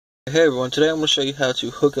Hey everyone, today I'm going to show you how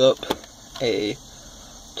to hook up a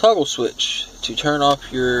toggle switch to turn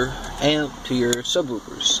off your amp to your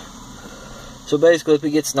subwoofers. So basically, if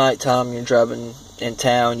it gets nighttime and you're driving in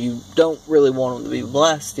town, you don't really want them to be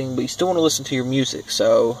blasting, but you still want to listen to your music.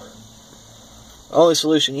 So the only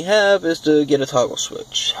solution you have is to get a toggle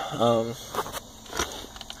switch.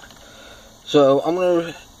 So I'm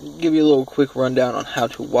going to give you a little quick rundown on how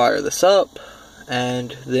to wire this up,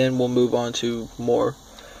 and then we'll move on to more.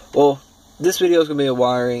 Well, this video is going to be a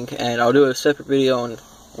wiring, and I'll do a separate video on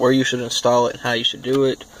where you should install it and how you should do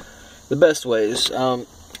it. The best ways.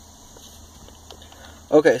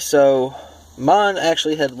 Okay, so mine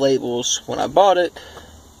actually had labels when I bought it.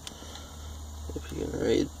 If you can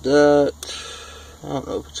read that. I don't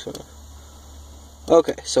know if it's going to...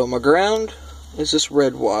 Okay, so my ground is this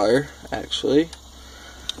red wire, actually.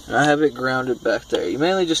 And I have it grounded back there. You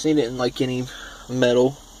mainly just need it in like any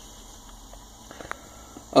metal.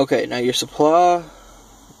 Okay, now your supply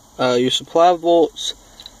volts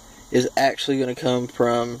is actually going to come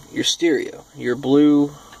from your stereo. Your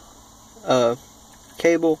blue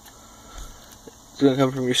cable is going to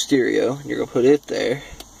come from your stereo. You're going to put it there.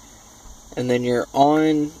 And then your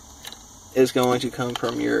on is going to come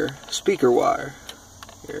from your speaker wire.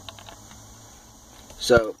 Here.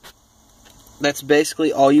 So, that's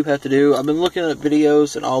basically all you have to do. I've been looking at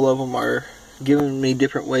videos and all of them are giving me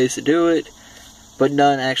different ways to do it, but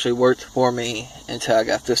none actually worked for me until I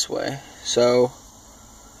got this way. So,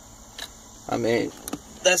 I mean,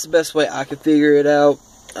 that's the best way I could figure it out.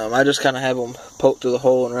 I just kind of have them poked through the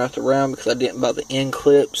hole and wrapped around because I didn't buy the end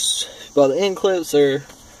clips. Well, the end clips are a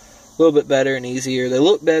little bit better and easier. They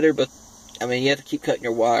look better, but, I mean, you have to keep cutting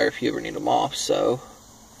your wire if you ever need them off, so.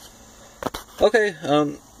 Okay,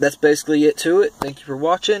 that's basically it to it. Thank you for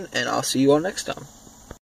watching, and I'll see you all next time.